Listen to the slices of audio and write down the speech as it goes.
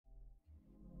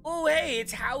Oh, hey,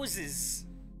 it's houses.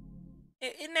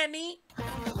 Isn't that neat?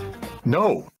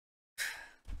 No.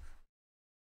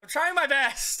 I'm trying my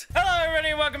best. Hello, everybody,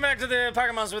 and welcome back to the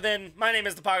Pokemon's Within. My name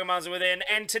is the Pokemon's Within,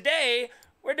 and today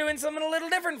we're doing something a little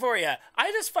different for you.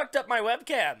 I just fucked up my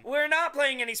webcam. We're not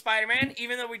playing any Spider-Man,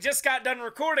 even though we just got done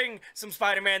recording some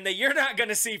Spider-Man that you're not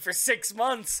gonna see for 6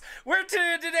 months. We're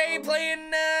today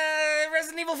playing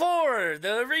Resident Evil 4,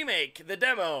 the remake, the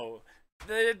demo,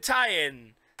 the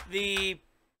tie-in, the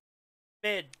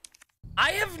mid.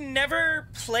 I have never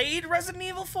played Resident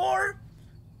Evil 4.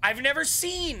 I've never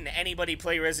seen anybody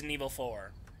play Resident Evil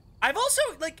 4. I've also,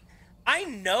 like, I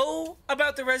know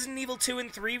about the Resident Evil 2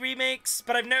 and 3 remakes,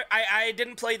 but I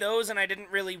didn't play those, and I didn't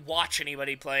really watch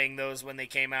anybody playing those when they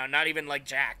came out. Not even, like,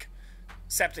 Jack.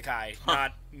 Septiceye,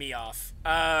 not me off.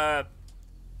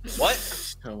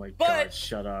 What? Oh my god,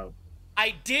 shut up.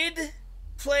 I did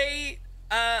play,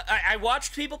 I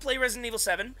watched people play Resident Evil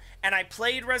 7, and I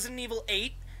played Resident Evil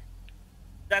 8.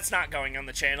 That's not going on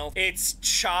the channel. It's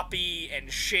choppy and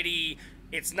shitty.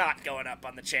 It's not going up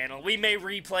on the channel. We may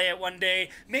replay it one day.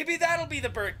 Maybe that'll be the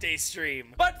birthday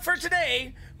stream. But for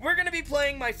today, we're gonna be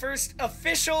playing my first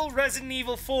official Resident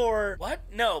Evil 4. What?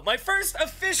 No, my first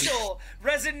official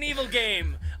Resident Evil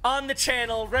game on the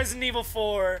channel, Resident Evil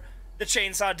 4, the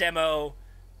Chainsaw Demo.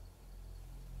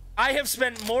 I have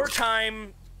spent more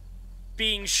time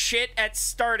being shit at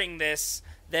starting this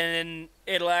than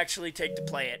it'll actually take to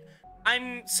play it.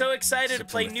 I'm so excited to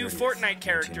play new Fortnite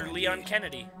character, Leon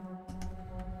Kennedy.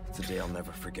 It's a day I'll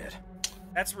never forget.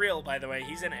 That's real, by the way.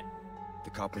 He's in it.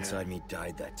 The cop inside me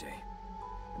died that day.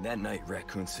 And that night,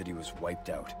 Raccoon City was wiped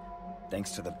out. Thanks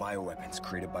to the bioweapons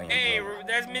created by Hey, Umbrella.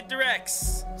 there's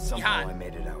Mid-Directs. Somehow I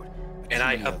made it out. But And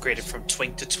I too many upgraded others. from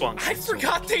Twink to Twunk. I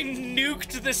forgot they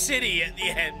nuked the city at the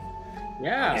end.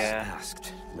 Yeah. I was Yeah.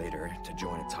 asked later to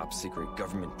join a top-secret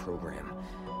government program.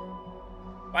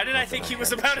 Why did I Not think that he I was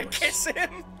had a about to choice. kiss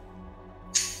him?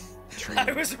 Training,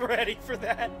 I was ready for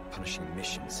that. punishing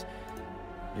missions.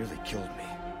 Nearly killed me.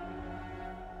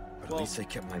 But Well, at least I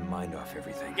kept my mind off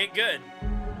everything. Get good.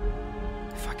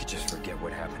 If I could just forget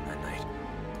what happened that night.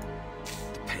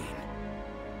 The pain.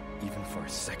 Even for a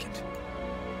second.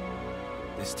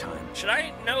 This time, Should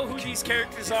I know who it can these be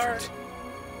characters different.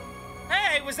 are?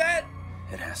 Hey, was that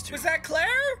It has to. Claire?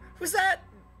 Was that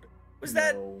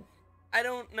No. I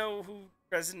don't know who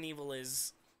Resident Evil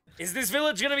is. Is this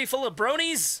village gonna be full of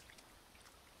bronies?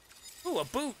 Ooh, a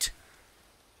boot.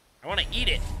 I want to eat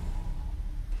it.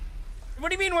 What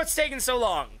do you mean, what's taking so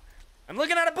long? I'm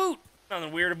looking at a boot.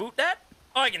 Nothing weird about that.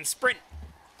 Oh, I can sprint.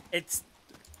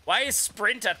 Why is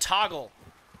sprint a toggle?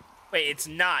 Wait, it's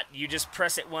not. You just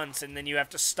press it once and then you have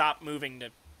to stop moving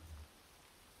to...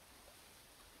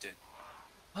 Dude.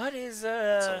 What is,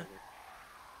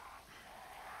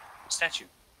 Statue.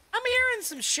 I'm hearing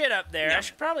some shit up there. Yeah. I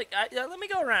should probably... let me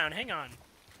go around. Hang on.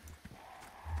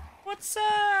 What's,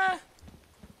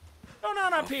 going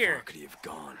on up How here? far could he have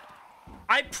gone?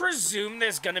 I presume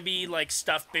there's gonna be, like,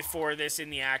 stuff before this in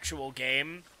the actual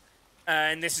game.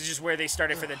 And this is just where they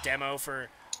started for the demo for...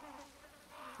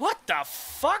 What the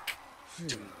fuck?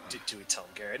 Do we tell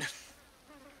him, Garrett?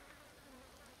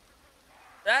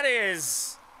 That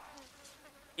is...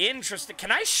 interesting.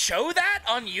 Can I show that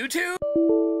on YouTube?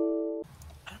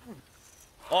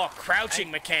 Oh,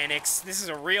 crouching mechanics. This is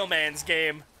a real man's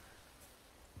game.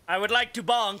 I would like to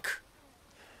bonk.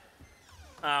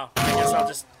 Oh, I guess I'll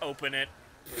just open it.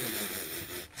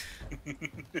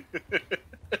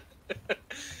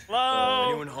 Hello?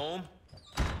 Anyone home?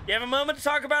 You have a moment to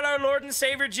talk about our Lord and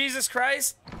Savior Jesus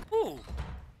Christ? Ooh.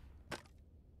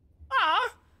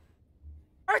 Ah.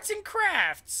 Arts and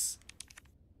crafts.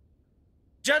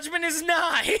 Judgment is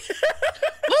nigh.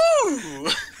 Ooh!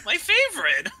 My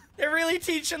favorite! They're really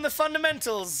teaching the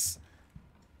fundamentals.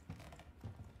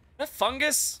 That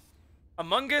fungus?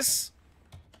 Among Us?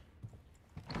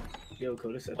 Yo,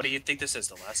 Coda said. What do you think this is,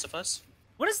 The Last of Us?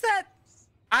 What is that?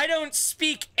 I don't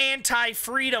speak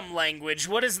anti-freedom language.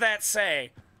 What does that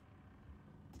say?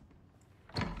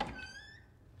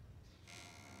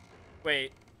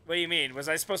 Wait, what do you mean? Was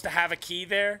I supposed to have a key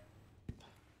there?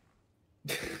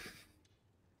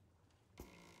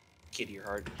 Key to your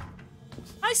heart.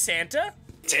 Hi, Santa.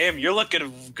 Damn, you're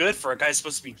looking good for a guy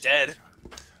supposed to be dead.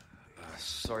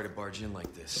 Sorry to barge in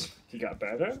like this. He got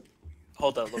better?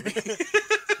 Hold on, let me...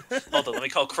 Hold on, let me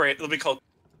call Crate. Let me call...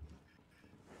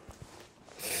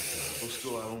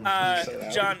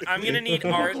 John, I'm gonna need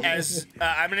art as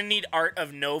I'm gonna need art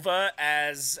of Nova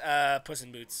as Puss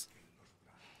in Boots.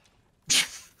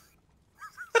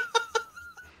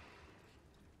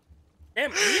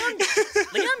 Damn,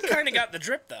 Leon kind of got the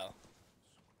drip though.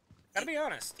 Gotta be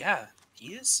honest. Yeah,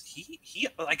 He is. He.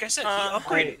 Like I said, he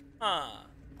upgraded.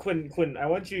 Quinn, I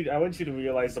want you to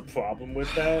realize the problem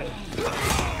with that.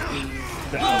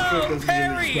 The Whoa, output doesn't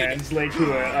parry! really translate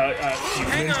to a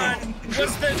human. Hang on.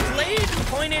 Was the blade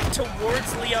pointed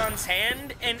towards Leon's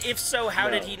hand? And if so, how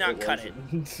did he not cut it?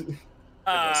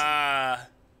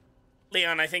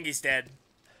 Leon, I think he's dead.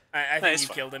 I think you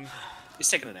killed him. He's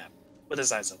taking a nap with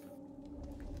his eyes open.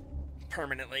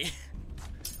 Permanently.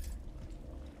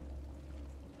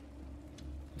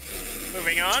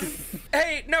 Moving on.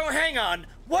 Hey, no, hang on.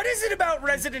 What is it about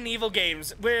Resident Evil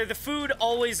games where the food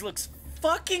always looks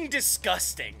fucking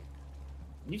disgusting?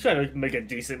 You try to make a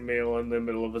decent meal in the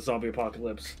middle of a zombie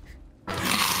apocalypse.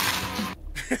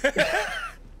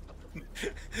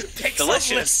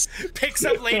 Delicious. Picks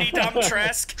up Lady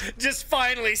Dimitrescu. Just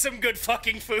finally some good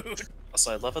fucking food.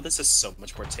 Also, I love how this is so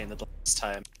much more tame than the last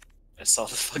time I saw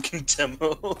the fucking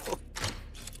demo.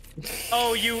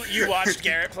 Oh, you watched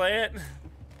Garrett play it?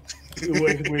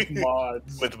 with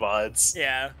mods. With mods.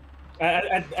 Yeah.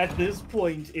 At this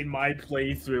point in my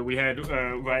playthrough, we had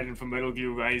Raiden from Metal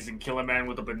Gear Rising kill a man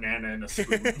with a banana and a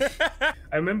spoon.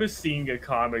 I remember seeing a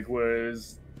comic where it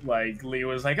was like Leo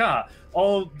was like,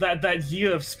 all that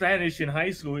year of Spanish in high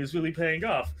school is really paying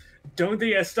off. Don't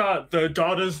they start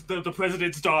the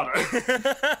president's daughter?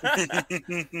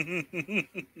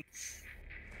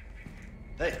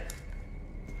 Hey,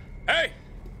 Hey!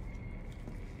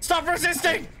 Stop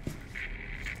resisting!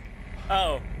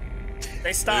 Oh.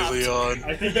 They stopped. Hey, Leon.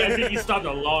 I think he stopped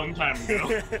a long time ago.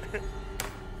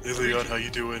 Hey, Leon, how you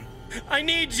doing? I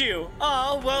need you!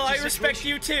 Oh, well, I respect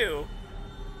you too.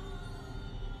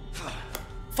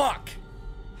 Fuck.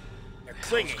 They're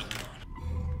clinging.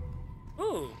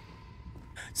 Ooh.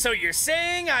 So you're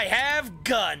saying I have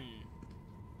gun?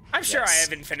 I'm sure I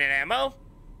have infinite ammo.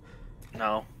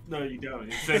 No. No, you don't.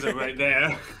 It says it right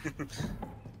there.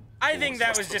 I think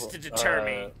that was just to deter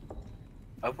me.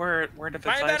 A word of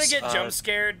Am I advice. about to get jump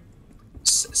scared?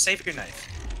 Save your knife.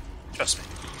 Trust me.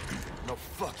 no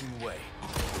fucking way.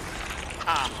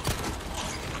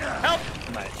 Help!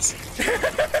 Nice.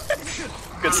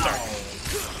 Good start.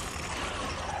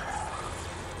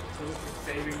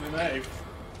 Saving the knife.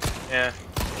 Yeah.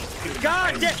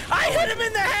 God damn! I hit him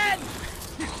in the head!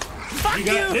 Fuck you!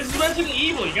 This is Resident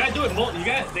Evil. You gotta do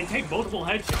it. They take multiple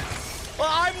headshots. Well,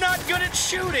 I'm not good at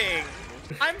shooting.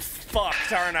 I'm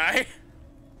fucked, aren't I?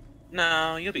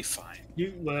 No, you'll be fine.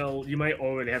 You might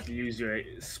already have to use your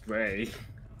spray.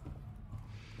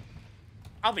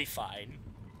 I'll be fine.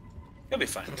 You'll be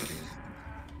fine.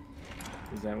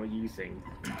 Is that what you think?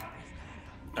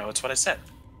 No, it's what I said.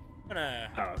 I'm gonna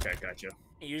Oh, okay, gotcha.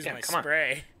 use Yeah, my come on.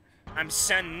 spray. I'm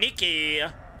sneaky.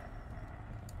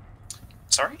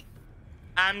 Sorry?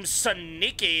 I'm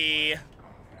sneaky.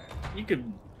 You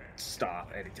can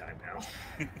stop anytime now.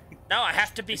 No, I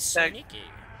have to be fact- sneaky.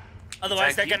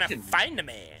 Otherwise, they're you gonna can- find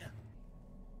me.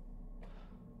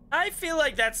 I feel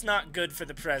like that's not good for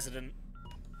the president.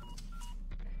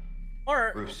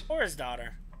 Or Bruce. his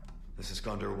daughter. This is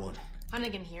Condor 1.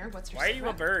 Hunnigan here. What's your Why are you a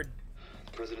cigarette? bird?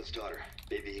 President's daughter,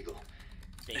 Baby Eagle.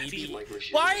 Baby. Likely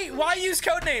she Why use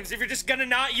code names if you're just gonna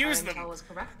not use Our them? intel was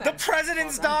correct The then.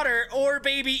 president's Well done. daughter or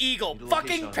Baby Eagle. Need a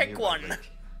Fucking location on a pick nearby one.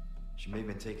 lake. She may have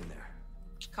been taken there.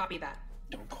 Copy that.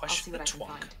 Don't I'll see question the what I can twonk.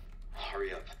 find.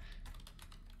 Hurry up.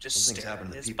 Just Something's stare happened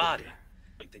at to his people body. here.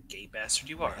 Like the gay bastard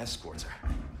you My are. escorts her.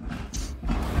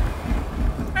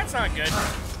 That's not good.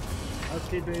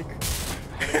 Housekeeping.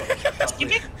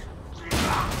 Housekeeping?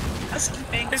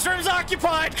 Housekeeping. His room's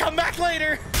occupied. Come back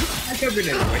later. I come in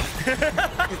anyway.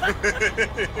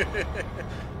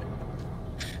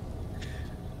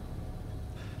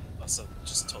 Also,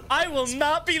 just totally. I will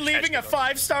not be leaving a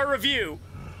 5-star review.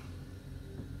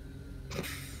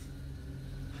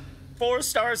 4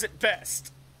 stars at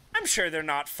best. I'm sure they're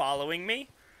not following me.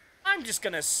 I'm just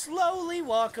gonna slowly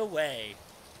walk away.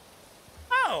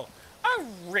 Oh, a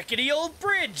rickety old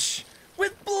bridge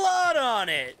with blood on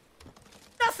it.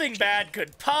 Nothing bad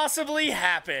could possibly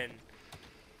happen.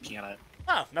 Can it?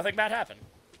 Oh, nothing bad happened.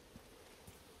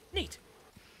 Neat.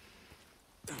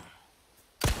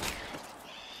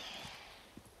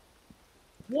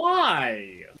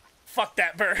 Why? Fuck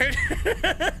that bird.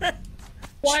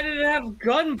 Why did it have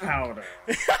gunpowder?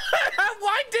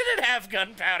 Why did it have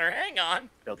gunpowder? Hang on.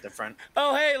 Built different.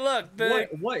 Oh, hey, look.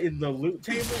 What in the loot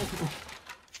table?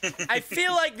 I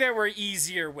feel like there were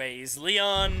easier ways,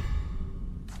 Leon.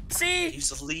 See?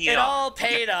 He's Leon. It all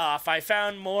paid off. I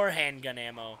found more handgun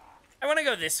ammo. I want to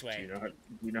go this way.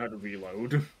 You know how to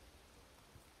reload.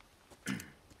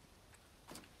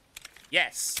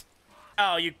 Yes.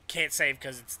 Oh, you can't save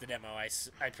because it's the demo,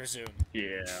 I presume.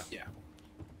 Yeah. Yeah.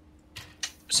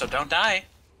 So don't die.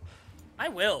 I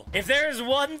will. If there's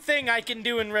one thing I can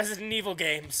do in Resident Evil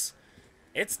games,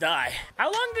 it's die.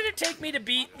 How long did it take me to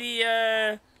beat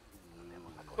the,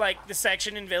 like, the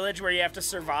section in Village where you have to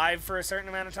survive for a certain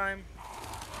amount of time?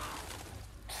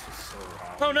 So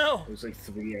long. Oh no! It was like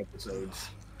 3 episodes.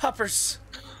 Hoppers.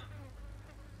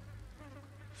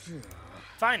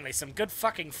 Finally, some good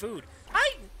fucking food.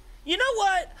 You know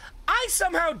what? I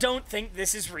somehow don't think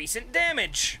this is recent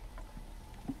damage.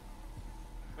 What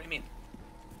do you mean?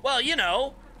 Well, you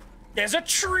know, there's a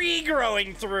tree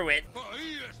growing through it.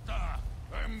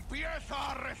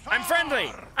 I'm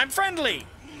friendly. I'm friendly.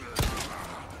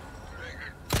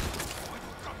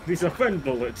 These are friend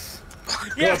bullets.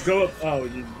 Yeah. Go up. Oh,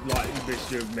 you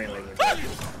missed your melee.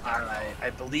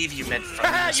 I believe you meant from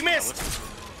Haha, this you missed.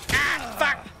 Ah,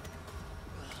 fuck.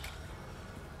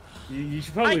 You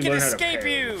should I probably can learn how to escape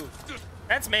parry. you.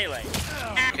 That's melee.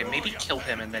 Okay, maybe kill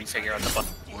him and then figure out the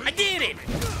button. I did it.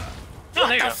 Oh,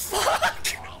 there you The go. fuck?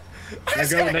 I Now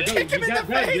was go, gonna now go. kick him You in got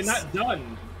the done. You're face. not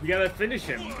done. You gotta finish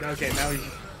him. Okay, now he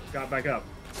got back up.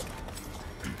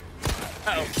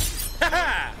 Uh-oh.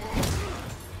 Haha.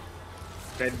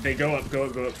 They go up, go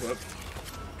up, go up, go up.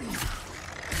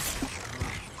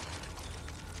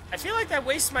 I feel like that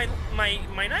wastes my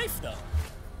knife though.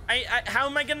 How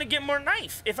am I gonna get more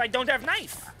knife if I don't have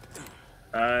knife?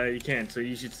 You can't, so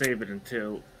you should save it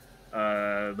until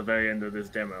the very end of this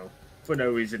demo. For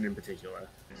no reason in particular.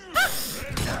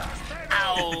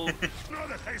 Ow.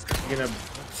 You're gonna...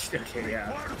 Okay,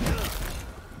 yeah.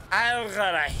 I'm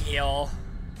gonna heal.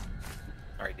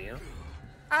 Are you?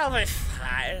 I'll be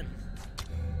fine.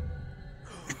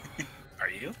 Are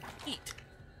you? Eat.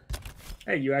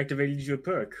 Hey, you activated your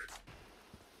perk.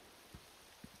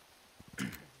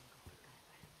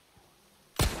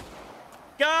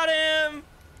 Got him.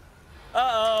 I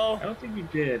Uh-oh. don't think you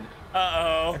did.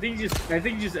 Uh-oh. I think you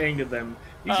just angered them.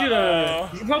 You should Uh-oh.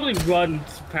 you should probably run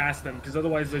past them, because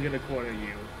otherwise they're gonna corner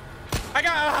you. I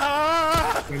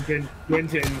got. Quentin.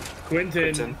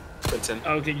 Quentin.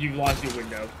 Okay, you lost your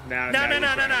window. Now. No, now no, you're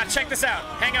no, no, no. fine. Check this out.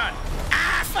 Hang on.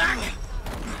 Ah, fuck.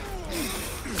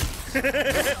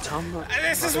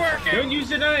 This is working. Don't use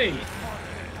your name.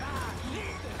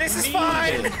 This is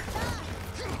fine.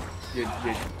 Good.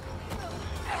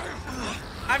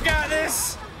 I've got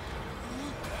this.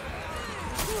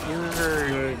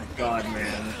 Good God,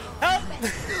 man. Help.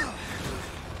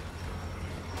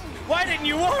 Why didn't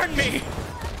you warn me?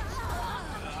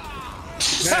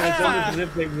 Man, it's almost as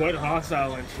if they weren't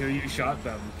hostile until you shot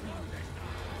them.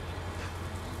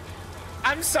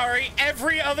 I'm sorry.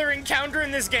 Every other encounter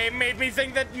in this game made me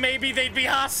think that maybe they'd be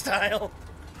hostile.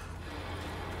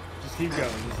 Just keep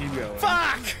going.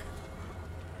 Fuck.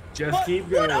 Just keep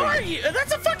going. What are you?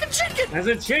 That's a fucking chicken. As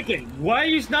a chicken, why are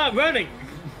you not running?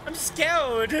 I'm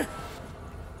scared.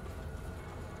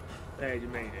 There, you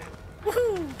made it.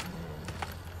 Woohoo.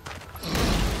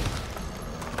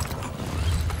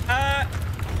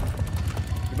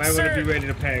 You might want Sir. to be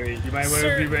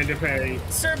ready to parry.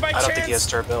 Sir, by I don't think he has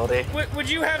chance, durability. would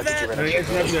you have I think that? you're No, right. it's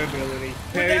not your ability.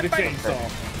 Parry that the by-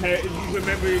 chainsaw.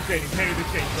 Remember your training. Parry the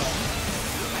chainsaw.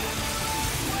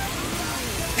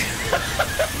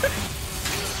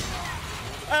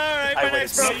 All right, my I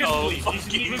knife's would've broken. so- You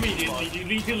should leave immediately. You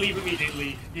need to leave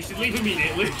immediately. You should leave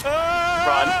immediately.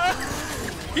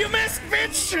 You missed,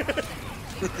 bitch!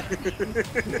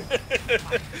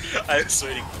 I was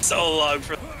waiting so long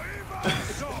for.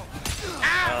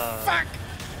 Ah, fuck!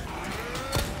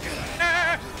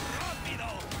 Ah.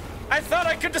 I thought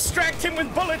I could distract him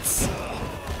with bullets.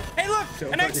 Hey, look,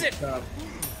 Don't an fucking exit. stop.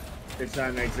 It's not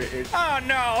an exit. It's... Oh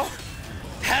no!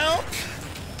 Help!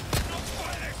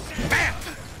 Bam!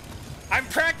 I'm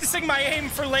practicing my aim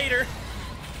for later.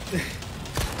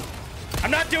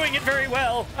 I'm not doing it very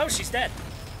well. Oh, she's dead.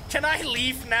 Can I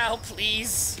leave now,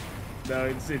 please? No,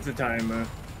 it's a timer.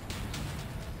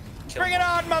 Bring it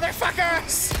on,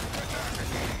 motherfuckers!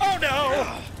 Oh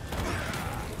no!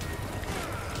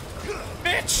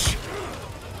 Bitch!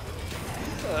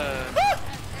 Ah!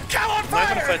 Cow on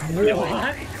fire!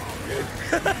 What?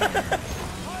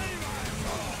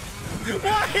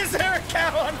 Why is there a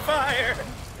cow on fire?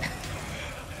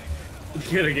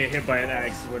 You're gonna get hit by an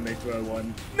axe when they throw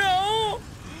one. No!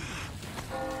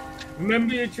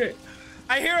 Remember your trick.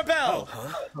 I hear a bell.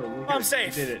 Oh, I'm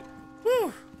safe. You did it.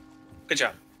 Whew. Good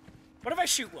job. What if I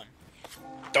shoot one?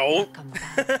 Don't.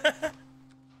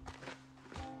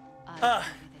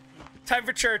 Time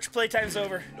for church. Playtime's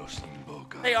over.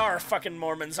 They are fucking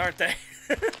Mormons, aren't they?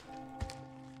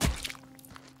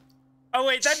 Oh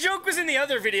wait, that joke was in the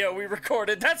other video we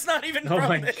recorded. That's not even Oh from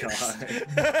my this.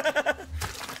 God.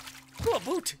 Ooh, a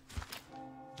boot.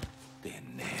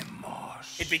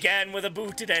 It began with a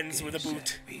boot, it ends with a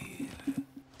boot.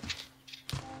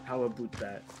 How about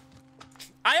that?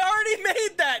 I already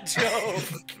made that joke!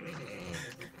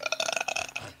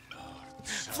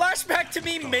 Flashback to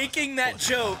me making that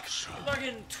joke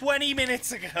fucking 20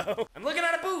 minutes ago. I'm looking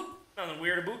at a boot. Nothing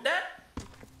weird about that.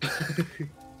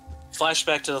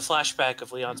 Flashback to the flashback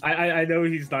of Leon's. I know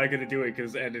he's not gonna do it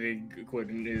because editing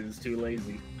equipment is too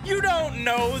lazy. You don't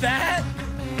know that!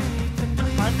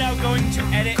 I'm now going to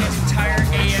edit an entire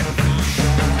AMV.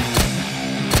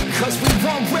 Cause we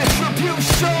want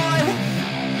retribution.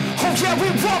 Oh yeah, we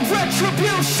want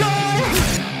retribution.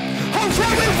 Oh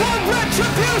yeah, we want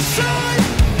retribution.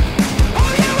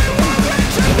 Oh yeah, we want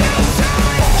retribution.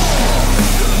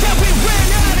 Yeah, we ran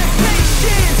out of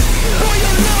patience. For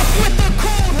your love with the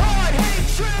cold hard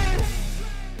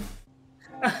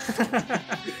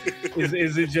hatred.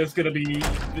 Is it just gonna be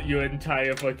your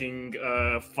entire fucking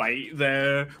fight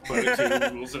there, but to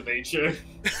rules of nature?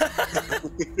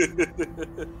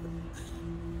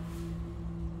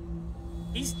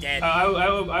 He's dead.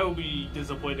 I will be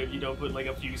disappointed if you don't put like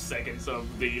a few seconds of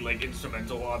the like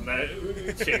instrumental on that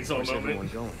chainsaw Where's everyone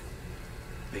moment. going?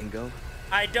 Bingo?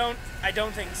 I don't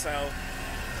think so.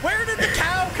 Where did the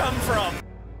cow come from?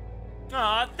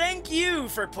 Aw, thank you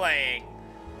for playing.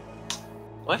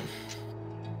 What?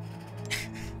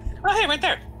 Oh, hey, right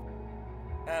there.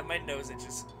 My nose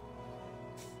itches.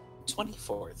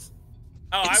 24th.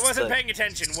 Oh, I It's wasn't the paying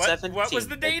attention. What was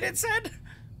the 17th, date I it said?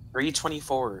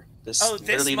 3/24. Oh, this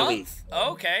literally in a week. month?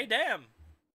 Okay, damn.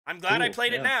 I'm glad I Cool,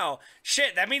 played it yeah. now.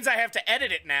 Shit, that means I have to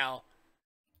edit it now.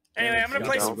 Anyway, Yeah, I'm gonna it's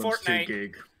play got some albums, 2 Fortnite.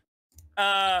 gig.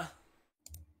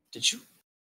 Did you?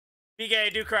 Be gay,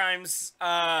 do crimes.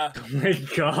 Oh my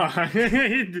god.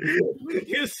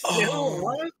 You're still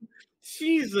what?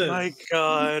 Jesus. My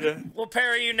God. We'll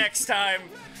parry you next time.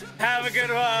 Have a good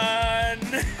one.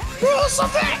 Rules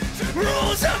of it.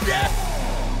 Rules of death!